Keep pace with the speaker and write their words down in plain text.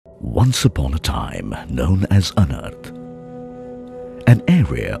Once upon a time known as Unearth, an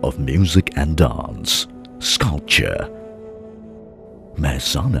area of music and dance, sculpture.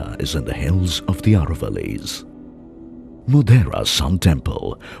 Mehsana is in the hills of the Aravallis. Modhera Sun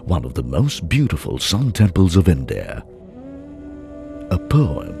Temple, one of the most beautiful sun temples of India. A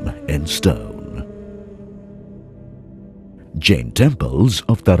poem in stone. Jain temples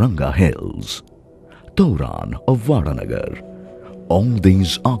of Taranga Hills, Toran of Varanagar. All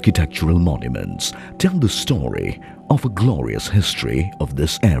these architectural monuments tell the story of a glorious history of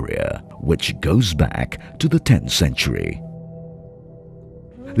this area, which goes back to the 10th century.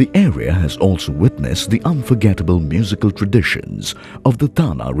 The area has also witnessed the unforgettable musical traditions of the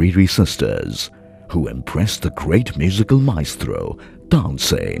Tana Riri sisters, who impressed the great musical maestro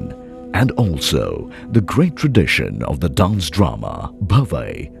Tansen, and also the great tradition of the dance drama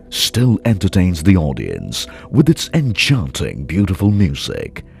Bhavai still entertains the audience with its enchanting beautiful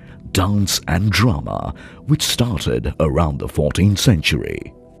music, dance and drama which started around the 14th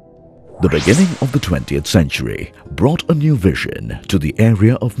century. The beginning of the 20th century brought a new vision to the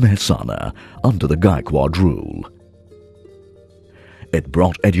area of Mehsana under the Gaikwad rule. It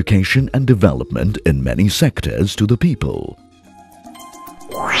brought education and development in many sectors to the people.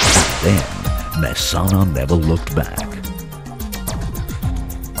 And then Mehsana never looked back.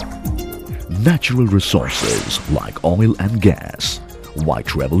 Natural resources like oil and gas,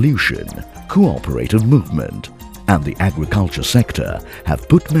 white revolution, cooperative movement, and the agriculture sector have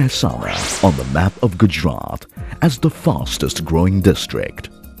put Mehsana on the map of Gujarat as the fastest growing district.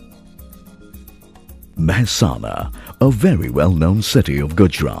 Mehsana, a very well-known city of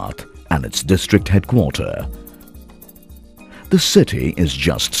Gujarat and its district headquarters. The city is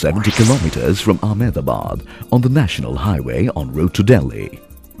just 70 kilometers from Ahmedabad on the national highway en route to Delhi.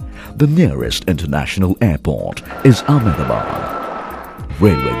 The nearest international airport is Ahmedabad.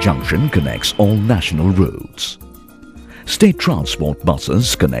 Railway junction connects all national routes. State transport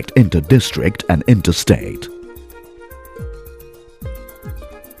buses connect inter-district and interstate.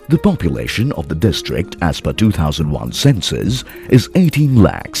 The population of the district as per 2001 census is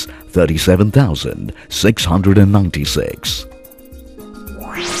 18,37,696.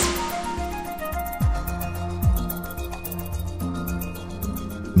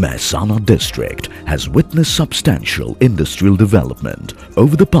 Mehsana district has witnessed substantial industrial development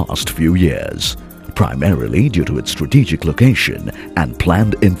over the past few years, primarily due to its strategic location and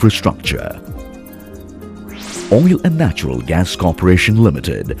planned infrastructure. Oil and Natural Gas Corporation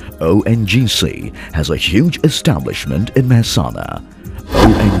Limited (ONGC) has a huge establishment in Mehsana,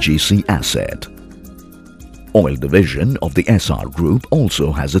 ONGC Asset. Oil division of the SR Group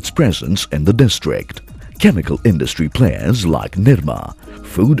also has its presence in the district. Chemical industry players like Nirma,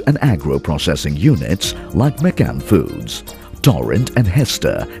 food and agro-processing units like McCann Foods, Torrent and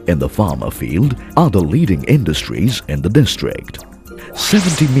Hester in the pharma field are the leading industries in the district.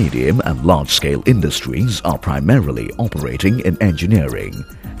 70 medium and large-scale industries are primarily operating in engineering,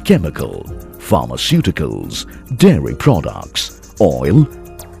 chemical, pharmaceuticals, dairy products, oil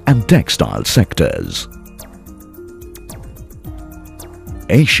and textile sectors.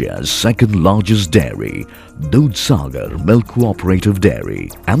 Asia's second largest dairy, Dudhsagar Milk Cooperative Dairy,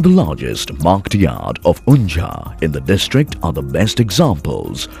 and the largest market yard of Unjha in the district are the best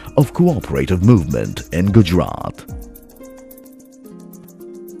examples of cooperative movement in Gujarat.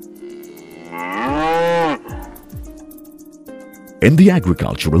 In the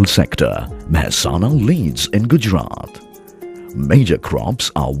agricultural sector, Mehsana leads in Gujarat. Major crops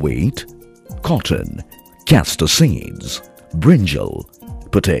are wheat, cotton, castor seeds, brinjal,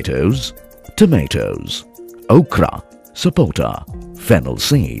 potatoes, tomatoes, okra, sapota, fennel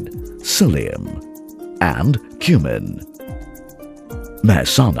seed, psyllium, and cumin.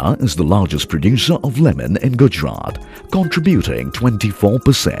 Mehsana is the largest producer of lemon in Gujarat, contributing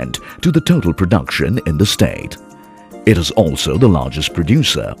 24% to the total production in the state. It is also the largest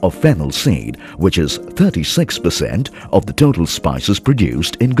producer of fennel seed, which is 36% of the total spices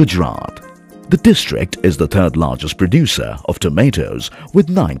produced in Gujarat. The district is the third largest producer of tomatoes with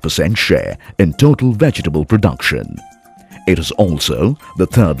 9% share in total vegetable production. It is also the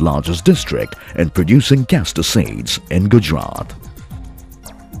third largest district in producing castor seeds in Gujarat.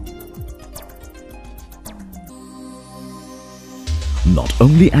 Not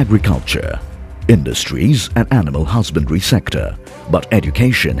only agriculture, industries and animal husbandry sector, but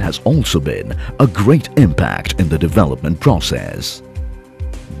education has also been a great impact in the development process.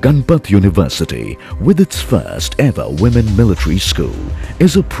 Ganpat University, with its first ever women military school,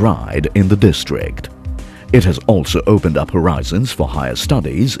 is a pride in the district. It has also opened up horizons for higher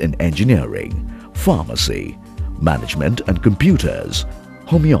studies in engineering, pharmacy, management and computers,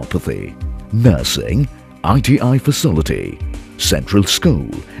 homeopathy, nursing, ITI facility, central school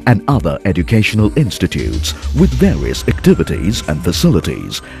and other educational institutes with various activities and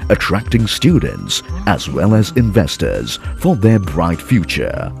facilities attracting students as well as investors for their bright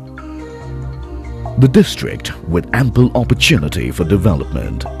future. The district, with ample opportunity for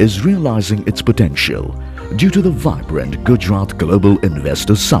development, is realizing its potential due to the vibrant Gujarat Global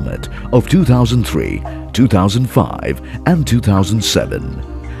Investors Summit of 2003, 2005 and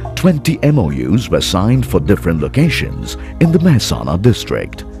 2007. 20 MOUs were signed for different locations in the Mehsana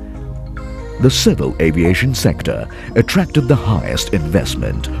district. The civil aviation sector attracted the highest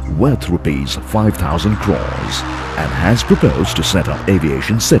investment worth rupees 5,000 crores and has proposed to set up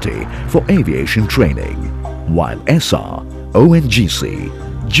Aviation City for aviation training, while SR,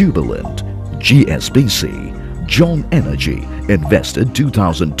 ONGC, Jubilant, GSBC, John Energy invested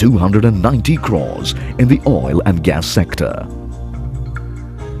 2,290 crores in the oil and gas sector.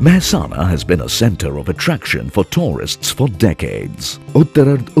 Mehsana has been a center of attraction for tourists for decades.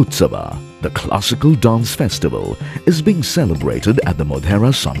 Uttarard Utsava, the classical dance festival, is being celebrated at the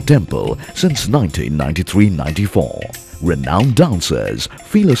Modhera Sun Temple since 1993-94. Renowned dancers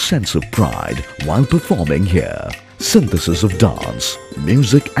feel a sense of pride while performing here. Synthesis of dance,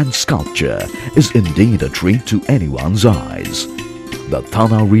 music and sculpture is indeed a treat to anyone's eyes. The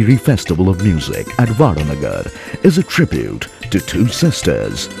Thanawiri Festival of Music at Varanagar is a tribute to two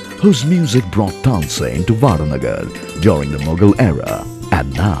sisters whose music brought Tansen to Varanagar during the Mughal era,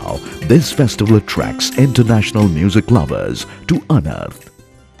 and now this festival attracts international music lovers to unearth.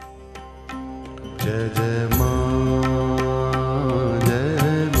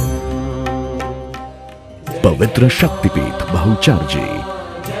 Pavitra Shaktipith Bahucharji.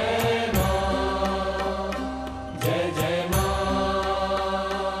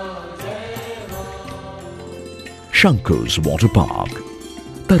 Shanku's Water Park,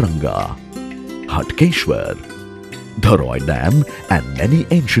 Taranga, Hatkeshwar, Dharoi Dam and many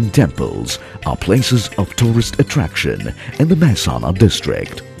ancient temples are places of tourist attraction in the Mehsana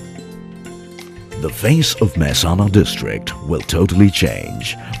district. The face of Mehsana district will totally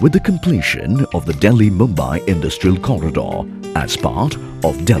change with the completion of the Delhi-Mumbai Industrial Corridor as part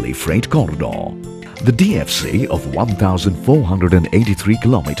of Delhi Freight Corridor. The DFC of 1,483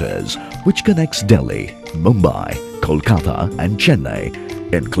 kilometers, which connects Delhi, Mumbai, Kolkata and Chennai,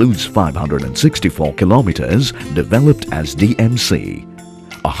 includes 564 kilometers developed as DMC.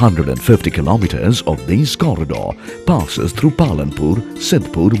 150 kilometers of this corridor passes through Palanpur,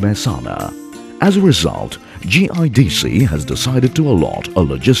 Sidhpur, Mehsana. As a result, GIDC has decided to allot a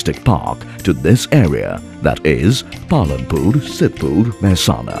logistic park to this area, that is Palanpur, Sidhpur,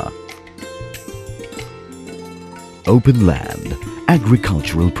 Mehsana. Open land,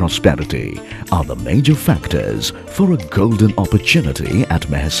 agricultural prosperity are the major factors for a golden opportunity at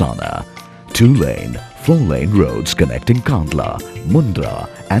Mehsana. 2-lane, 4-lane roads connecting Kandla, Mundra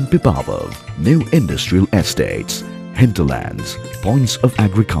and Pipavav, new industrial estates, hinterlands, points of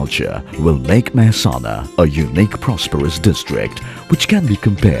agriculture will make Mehsana a unique prosperous district which can be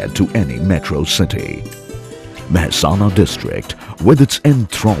compared to any metro city. Mehsana district, with its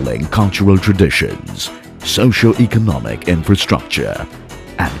enthralling cultural traditions, socio-economic infrastructure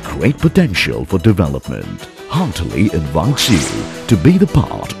and great potential for development, heartily invites you to be the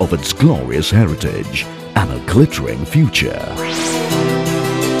part of its glorious heritage and a glittering future.